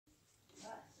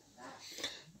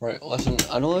Right, listen,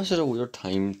 I know this is a weird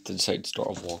time to decide to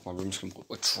start a vlog. My room's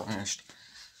completely trashed.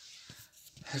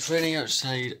 It's raining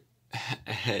outside.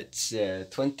 It's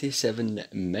 27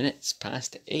 minutes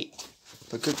past 8.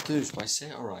 But good news, my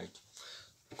set arrived.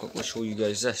 I'll quickly show you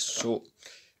guys this. So,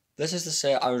 this is the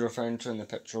set I was referring to in the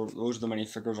picture. Those are the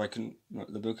minifigures I couldn't...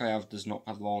 The book I have does not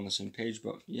have them all on the same page,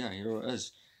 but yeah, here it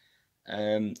is.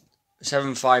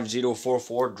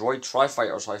 75044 Droid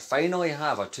Tri-Fighter. So I finally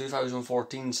have a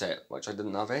 2014 set, which I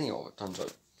didn't have any of, it turns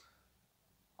out.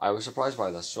 I was surprised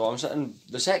by this. So I'm sitting,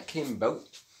 the set came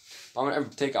built. I'm going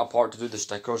to take it apart to do the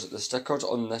stickers. The stickers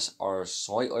on this are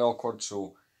slightly awkward,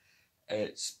 so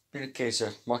it's been a case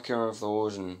of mucking around with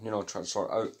those and, you know, trying to sort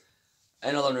out.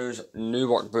 In other news, new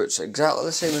work boots, exactly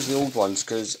the same as the old ones,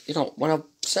 because, you know, when a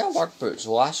set of work boots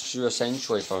lasts you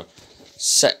essentially for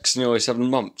 6, nearly 7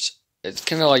 months, it's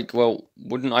kind of like, well,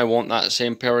 wouldn't I want that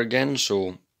same pair again?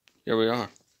 So, here we are.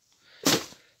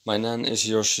 My nan is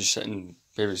here, she's sitting,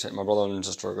 babysitting my brother and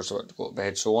sister are about to go to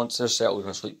bed. So once they're settled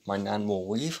and asleep, my nan will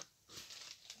leave.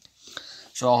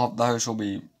 So the house will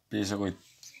be basically,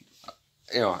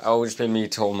 you know, it'll just be me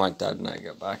till my dad and I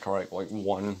get back, alright, like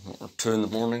 1 or 2 in the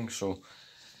morning. So,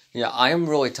 yeah, I am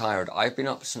really tired. I've been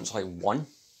up since like 1.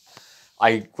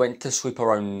 I went to sleep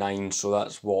around 9, so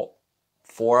that's what,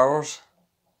 4 hours?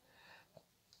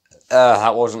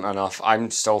 That wasn't enough. I'm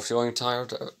still feeling tired.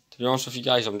 To be honest with you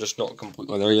guys, I'm just not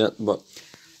completely there yet. But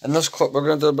in this clip, we're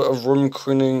going to do a bit of room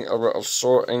cleaning, a bit of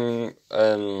sorting.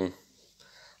 I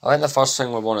think the first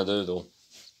thing we want to do, though,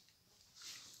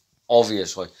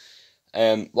 obviously,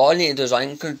 what I need to do is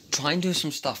I'm going to try and do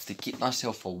some stuff to keep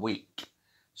myself awake.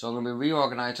 So I'm going to be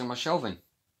reorganising my shelving,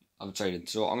 I've decided.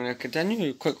 So I'm going to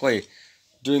continue quickly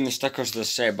doing the stickers of this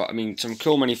set. But I mean, some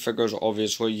cool minifigures,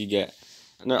 obviously, you get.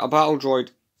 Now, a Battle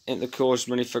Droid ain't the coolest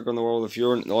minifigure in the world. If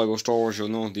you're into LEGO Star Wars, you'll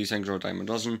know these things are a dime a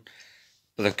dozen.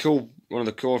 But one of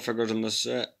the cooler figures in this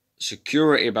set,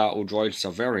 Security Battle Droid, it's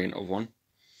a variant of one.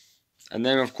 And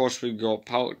then, of course, we've got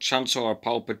Chancellor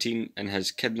Palpatine and his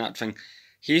kidnap thing.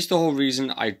 He's the whole reason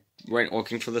I went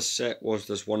looking for this set, was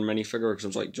this one minifigure, because I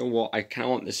was like, you know what, I can't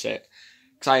want this set.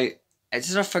 Because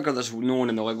it's a figure that's known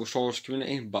in the LEGO Star Wars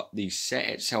community, but the set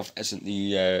itself isn't.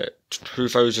 The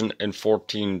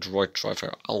 2014 Droid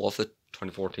Tri-Fighter. I love the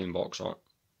 2014 box art.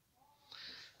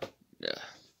 Yeah,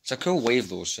 it's a cool wave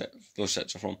those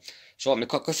sets are from. So let me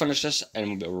quickly finish this and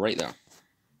we'll be right there.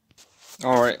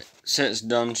 Alright, set's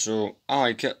done, so I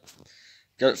like it.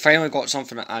 Finally got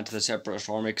something to add to the Separatist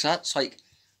army, because that's like,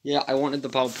 yeah, I wanted the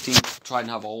Palpatine to try and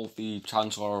have all of the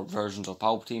Chancellor versions of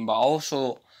Palpatine, but I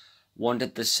also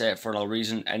wanted this set for a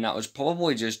reason, and that was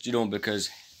probably just, you know, because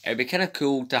it'd be kind of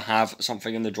cool to have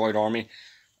something in the droid army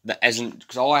that isn't,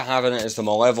 because all I have in it is the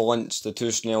Malevolence, the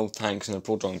 2 snail tanks, and the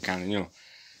Proton cannon, you know.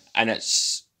 And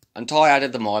it's, until I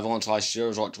added the Malevolence last year, it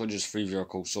was actually just 3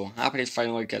 vehicles, so happy to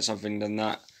finally get something in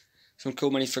that. Some cool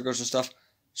minifigures and stuff.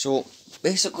 So,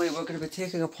 basically, we're going to be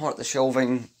taking apart the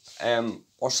shelving,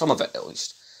 or some of it at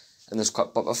least, in this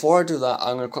clip. But before I do that,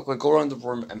 I'm going to quickly go around the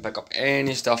room and pick up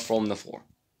any stuff from the floor.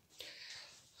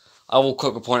 I will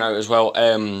quickly point out as well,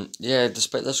 yeah,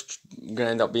 despite this going to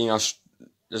end up being this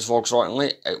vlog starting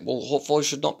late, it will hopefully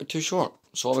should not be too short.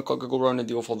 So I'll quickly go around and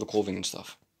deal with all the clothing and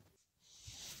stuff.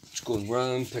 Just going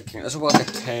round, picking, this will be like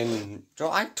a 10,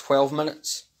 12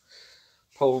 minutes.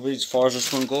 Probably as far as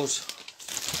this one goes.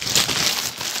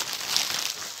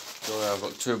 So yeah, I've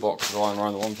got 2 boxes lying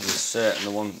around, the one for the set and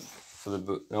the one for the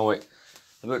boot. No wait,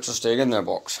 the boots are staying in their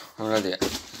box. I'm ready yet.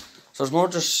 So there's more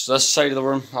just this side of the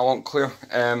room I want clear.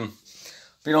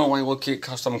 Been on like look at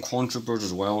custom clone troopers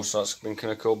as well, so that's been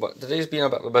kind of cool. But today's been a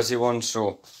bit of a busy one,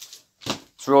 so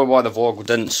it's really why the vlog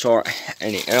didn't start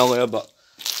any earlier. But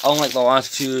unlike the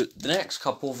last few, the next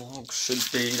couple of vlogs should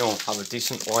be, you know, have a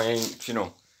decent length, you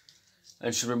know,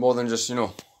 and should be more than just, you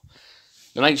know,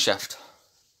 the night shift.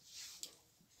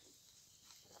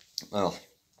 Well,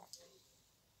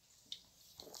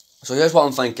 so here's what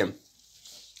I'm thinking.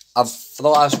 For the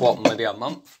last, what, maybe a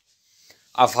month,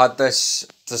 I've had this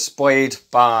displayed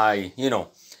by, you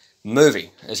know,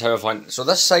 movie is how I've went. So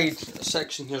this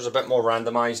section here is a bit more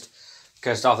randomised,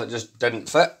 kind of stuff that just didn't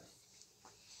fit.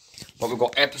 But we've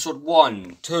got episode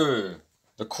 1, 2,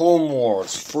 the Clone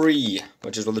Wars, 3,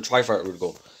 which is where the Tri-Fighter would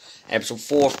go. Episode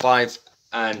 4, 5,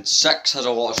 and 6 has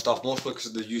a lot of stuff, mostly because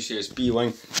of the UCSB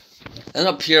wing. And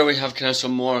up here we have kind of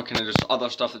some more kind of just other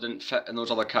stuff that didn't fit in those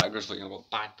other categories, like, you know,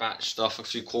 Bad Batch stuff, a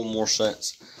few Clone Wars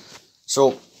sets.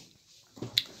 So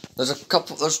there's a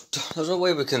couple, there's a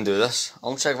way we can do this.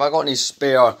 I'll check if I got any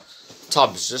spare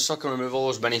tubs, just so I can remove all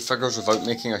those minifigures without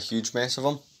making a huge mess of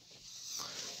them.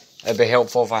 It'd be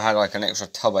helpful if I had like an extra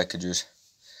tub I could use.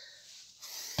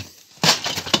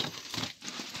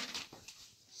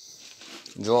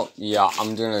 Joe, yeah,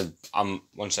 I'm doing a,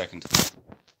 1 second.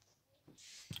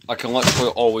 I can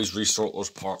literally always restore those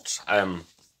parts.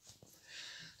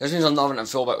 This means I'm not having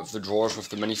to fill out the drawers with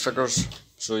the minifigures.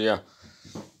 So yeah.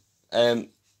 The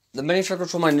minifigures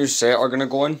for my new set are gonna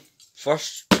go in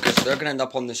first, because they're gonna end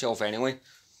up on the shelf anyway.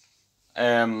 So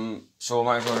I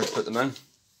might as well just put them in.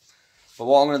 But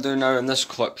what I'm gonna do now in this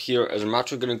clip here is I'm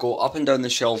actually gonna go up and down the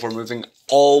shelf, removing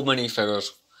all minifigures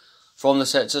from the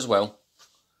sets as well,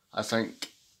 I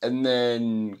think, and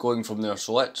then going from there.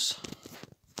 So let's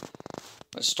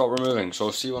start removing.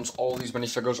 So see, once all these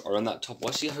minifigures are in that tub,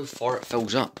 let's see how far it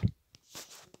fills up.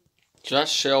 So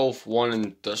that's shelf 1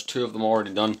 and there's 2 of them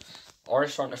already done.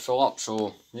 Already starting to fill up,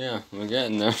 so yeah, we're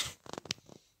getting there.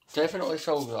 Definitely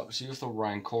fills up. See, with the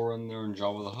Rancor in there and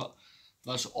Jabba the Hutt.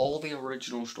 That's all the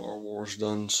original Star Wars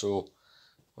done, so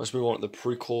let's move on to the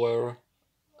prequel era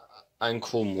and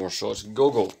Clone Wars. So let's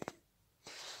go.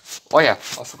 Oh yeah,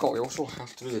 I forgot, we also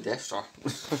have to do the Death Star.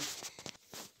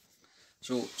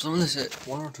 So some of the sets,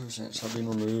 1 or 2 sets have been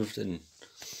removed, and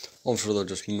I'm sure they're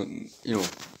just,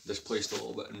 displaced a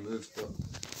little bit and moved, but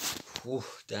oh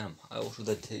damn, I also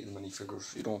did take the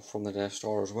minifigures, from the Death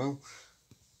Star as well.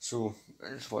 So I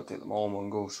just want to take them all in one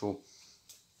go. So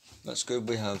that's good.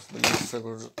 We have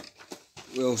minifigures.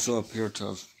 We also appear to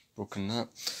have broken that.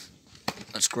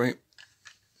 That's great.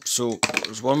 So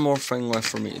there's one more thing left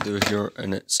for me to do here,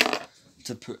 and it's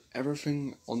to put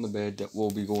everything on the bed that will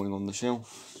be going on the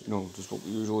shelf. Just what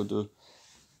we usually do.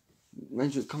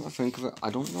 Mind you, come to think of it,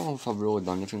 I don't know if I've really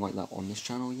done anything like that on this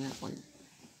channel yet.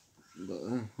 But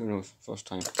who knows? First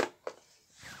time.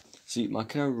 See, my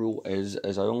kind of rule is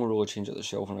I only really change at the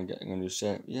shelf when I'm getting a new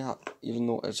set. Yeah, even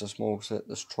though it's a small set,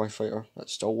 this Tri-Fighter, that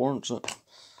still warrants it.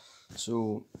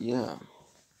 So, yeah.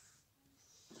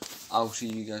 I'll see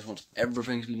you guys once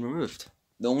everything's been removed.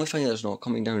 The only thing that's not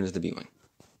coming down is the B-Wing.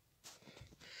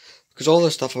 Because all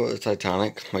the stuff about the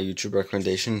Titanic, my YouTube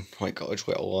recommendation, got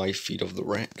literally a live feed of the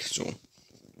wreck, so...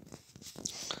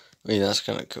 that's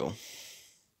kind of cool.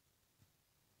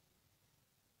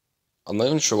 I'm not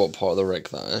even sure what part of the wreck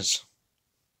that is.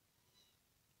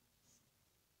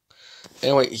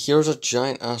 Anyway, here's a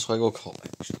giant ass Lego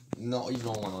collection. Not even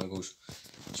all my Legos.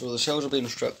 So the shells are being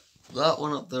stripped. That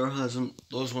one up there hasn't.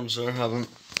 Those ones there haven't.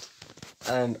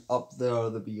 And up there,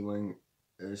 the B-Wing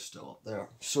is still up there.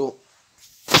 So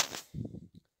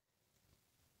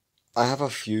I have a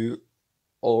few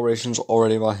alterations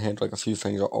already in my head, a few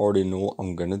things I already know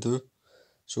I'm gonna do.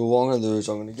 So what I'm gonna do is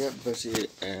I'm gonna get busy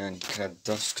and kind of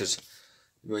dust, because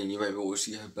you might be able to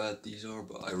see how bad these are,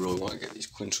 but I really want to get these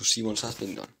clean. So see, once that's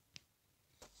been done.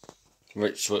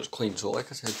 Right, so it's clean. So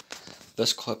like I said,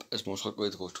 this clip is most likely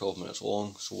to go 12 minutes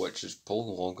long, so which is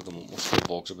probably longer than what most of the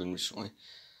vlogs have been recently.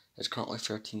 It's currently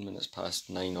 13 minutes past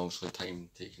 9, obviously time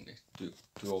taking to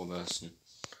do all this and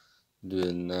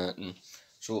doing that. And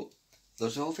so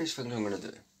there's obvious things I'm going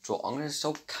to do. So I'm going to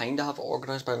still kind of have it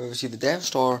organised by movie. See, the Death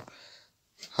Star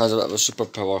has a bit of a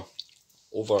superpower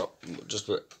over just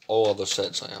about all other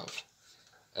sets I have.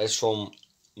 It's from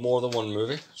more than one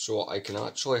movie, so I can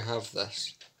actually have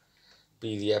this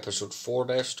be the episode 4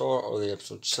 Death Star or the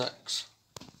episode 6.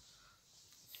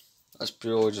 That's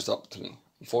purely just up to me.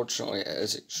 Unfortunately, it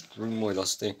is extremely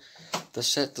dusty. This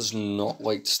set does not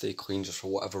like to stay clean just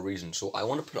for whatever reason, so I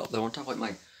want to put it up there. I want to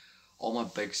have all my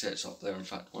big sets up there. In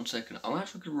fact, 1 second, I'm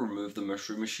actually going to remove the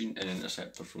Mystery Machine and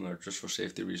Interceptor from there just for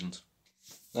safety reasons.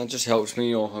 That just helps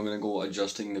me, I'm going to go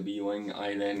adjusting the B-Wing.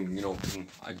 I then, can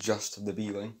adjust the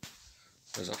B-Wing.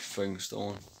 There's a thing still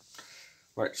on.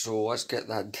 Right, so let's get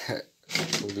that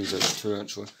so these are 2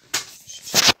 actually.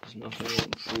 There's nothing I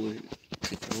don't truly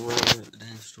wrong with the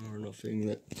Death Star, nothing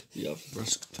that could be of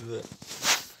risk to it.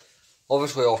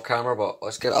 Obviously off camera, but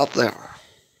let's get up there.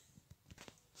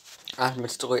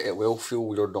 Admittedly, it will feel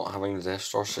weird not having the Death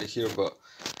Star sit here, but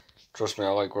trust me, I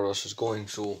like where this is going.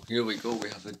 So here we go, we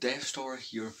have the Death Star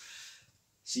here.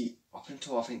 See, up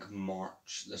until I think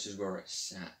March, this is where it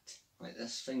sat.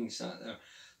 This thing sat there.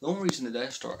 The only reason the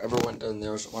Death Star ever went down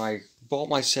there is when I bought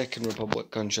my second Republic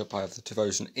gunship. I have the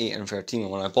 2008 and 13 one.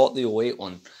 When I bought the 08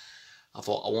 one, I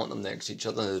thought I want them next to each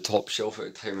other. The top shelf at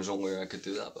the time was only where I could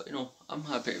do that. But I'm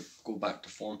happy to go back to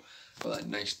form with that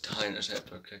nice TIE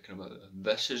Interceptor kicking about.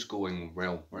 This is going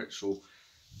well, right? So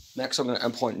next I'm going to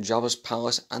implement Jabba's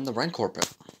Palace and the Rancor pit.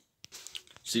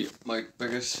 See, my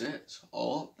biggest sets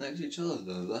all up next to each other.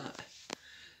 That.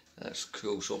 That's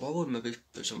cool. So I would maybe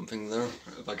put something there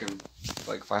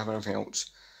if I have anything else.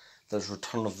 There's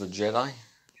Return of the Jedi,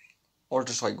 or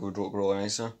just would look really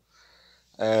nice there.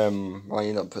 I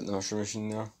end up putting the Mystery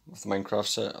Machine there with the Minecraft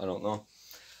set. I don't know.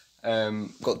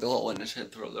 Got the little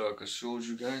Interceptor up there, like I showed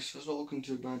you guys. It's not looking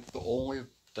too bad. The only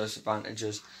disadvantage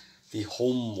is The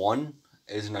home one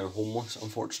is now homeless,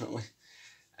 unfortunately.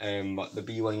 But the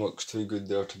B wing looks too good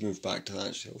there to move back to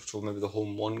that shelf, so maybe the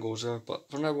home one goes there. But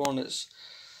from now on, it's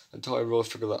until I really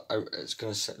figure that out, it's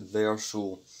gonna sit there.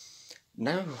 So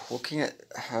now looking at,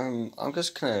 I'm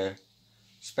just gonna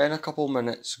spend a couple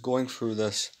minutes going through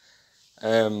this,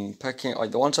 picking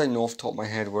like the ones I know off the top of my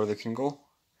head where they can go,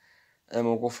 and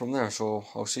we'll go from there. So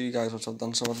I'll see you guys once I've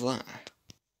done some of that.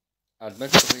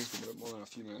 Admittedly, it's been a bit more than a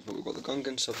few minutes, but we've got the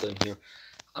Gungan stuff in here.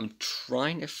 I'm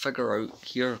trying to figure out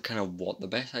here kind of what the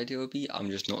best idea would be. I'm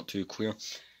just not too clear.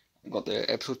 I've got the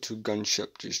episode 2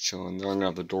 gunship just chilling there. I'm going to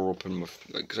have the door open with,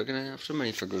 like, because I'm going to have so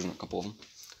many figures in a couple of them.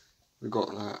 We've got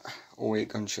that 08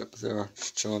 gunship there,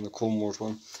 just chilling, the Clone Wars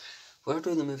one. We're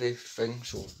doing the movie thing,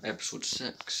 so episode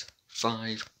 6,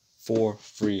 5, 4,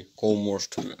 3, Clone Wars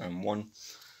 2 and 1.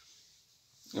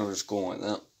 I'll just go like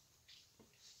that.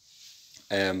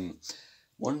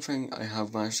 One thing I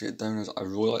have managed to get down is I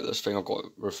really like this thing I've got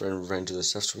referring Revenge of the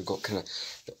Sith. So we've got kind of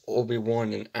the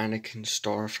Obi-Wan and Anakin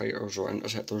starfighters, or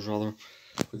interceptors rather.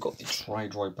 We've got the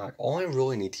Tri-Droid back. All I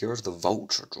really need here is the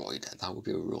Vulture Droid. That would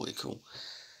be really cool.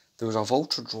 There was a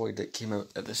Vulture Droid that came out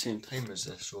at the same time as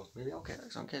this, so maybe I'll get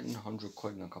this. I'm getting 100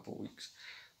 quid in a couple of weeks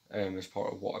as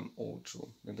part of what I'm owed, so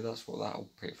maybe that's what that'll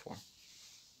pay for.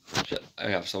 Shit,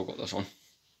 I've still got this on.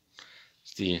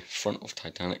 It's the front of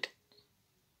Titanic.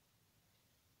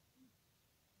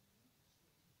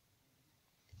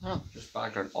 Oh, just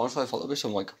background. Honestly, I thought there'd be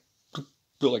some like,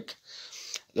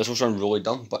 this will sound really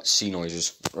dumb, but sea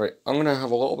noises. Right, I'm gonna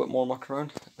have a little bit more muck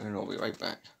around, and I'll be right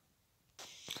back.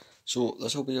 So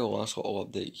this will be our last little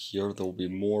update here. There'll be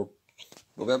more.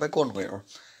 There'll be a big one later.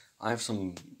 I have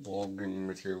some vlogging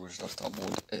material and stuff to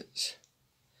upload. It's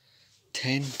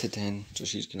 10 to 10, so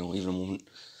she's gonna leave in a moment.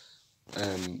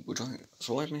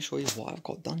 So let me show you what I've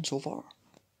got done so far.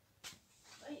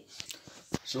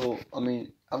 So, I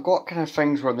mean, I've got kind of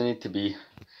things where they need to be.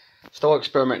 Still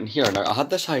experimenting here. Now, I had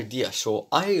this idea. So,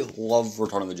 I love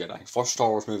Return of the Jedi. First Star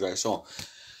Wars movie I saw.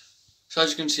 So,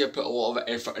 as you can see, I put a lot of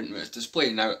effort into this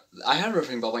display. Now, I had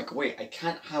everything, but I'm like, wait, I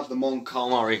can't have the Mon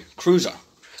Calamari cruiser.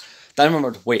 Then I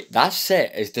remembered, wait, that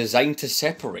set is designed to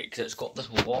separate because it's got this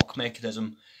lock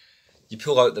mechanism. You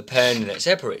pull out the pen and it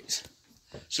separates.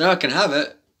 So now I can have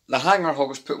it. The hanger hog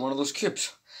was put in one of those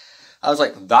cubes. I was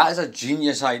like, that is a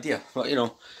genius idea. But, you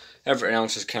know, everything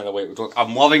else is kind of the way it would work.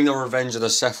 I'm loving the Revenge of the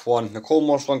Sith one. The Clone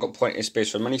Wars one got plenty of space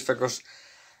for minifigures,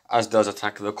 as does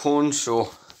Attack of the Clones.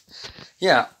 So,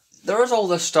 yeah, there is all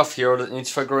this stuff here that needs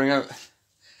figuring out.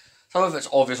 Some of it's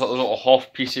obvious, like those little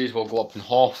Hoth pieces will go up in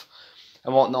Hoth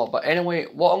and whatnot. But anyway,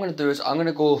 what I'm going to do is I'm going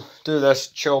to go do this,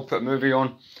 chill, put a movie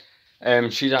on.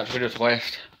 She's actually just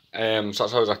left. So that's how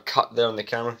there's a cut there on the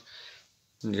camera.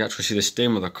 And you can actually see the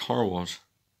stain where the car was.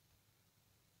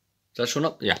 Is that showing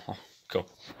up? Yeah, oh, cool.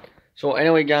 So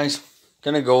anyway guys,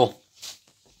 gonna go.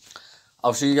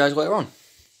 I'll see you guys later on.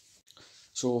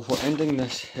 So we're ending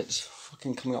this, it's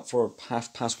fucking coming up for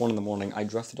 1:30 in the morning. I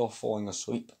drifted off falling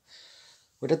asleep.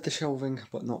 We did the shelving,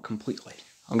 but not completely.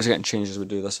 I'm just getting changed as we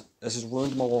do this. This has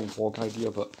ruined my long vlog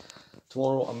idea, but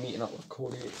tomorrow I'm meeting up with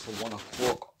Cody for 1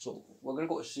 o'clock. So we're gonna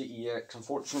go to CEX.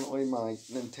 Unfortunately, my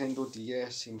Nintendo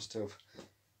DS seems to have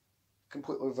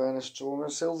completely vanished, so I'm going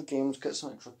to sell the games, get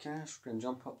some extra cash, we're going to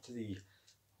jump up to the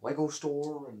Lego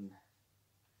store and,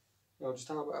 you know, just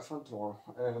have a bit of fun tomorrow.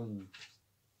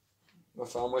 My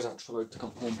family's actually about to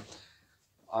come home.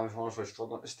 I was honestly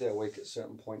struggling to stay awake at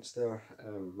certain points there.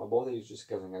 My body is just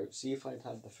giving out. See, if I'd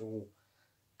had the full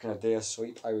kind of day of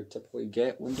sleep I would typically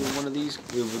get when doing one of these,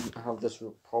 we wouldn't have this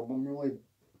problem really.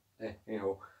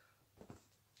 Anyhow.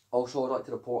 Also, I'd like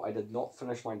to report I did not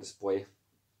finish my display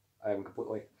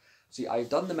completely. See, I've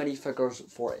done the minifigures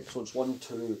for episodes 1,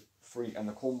 2, 3 and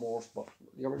the Clone Wars, but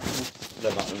the original,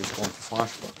 they're not really going for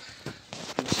flash, but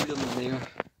you can see them in there.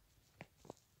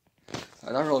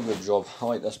 I done a really good job. I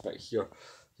like this bit here.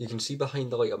 You can see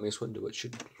behind the light up Mace Windu, it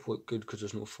should look good because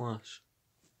there's no flash.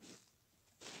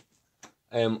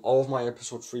 All of my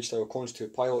episode 3 style clones, 2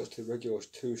 pilots, 2 regulars,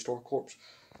 2 Stormcorps.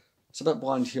 It's a bit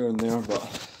bland here and there, but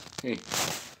hey,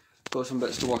 got some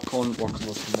bits to work on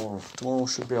those tomorrow. Tomorrow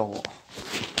should be a lot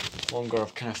longer.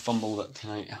 I've kind of fumbled it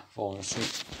tonight, falling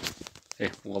asleep. Hey,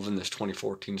 loving this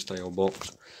 2014 style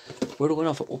box. Weirdly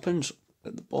enough, it opens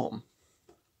at the bottom.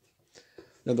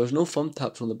 Now there's no thumb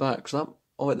taps on the back, so that,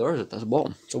 oh wait, there is it, that's the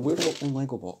bottom. It's a weird looking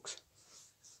Lego box.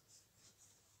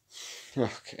 Yeah,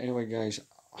 okay, anyway guys,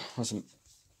 listen,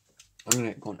 I'm gonna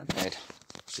get going to bed.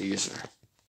 See you soon.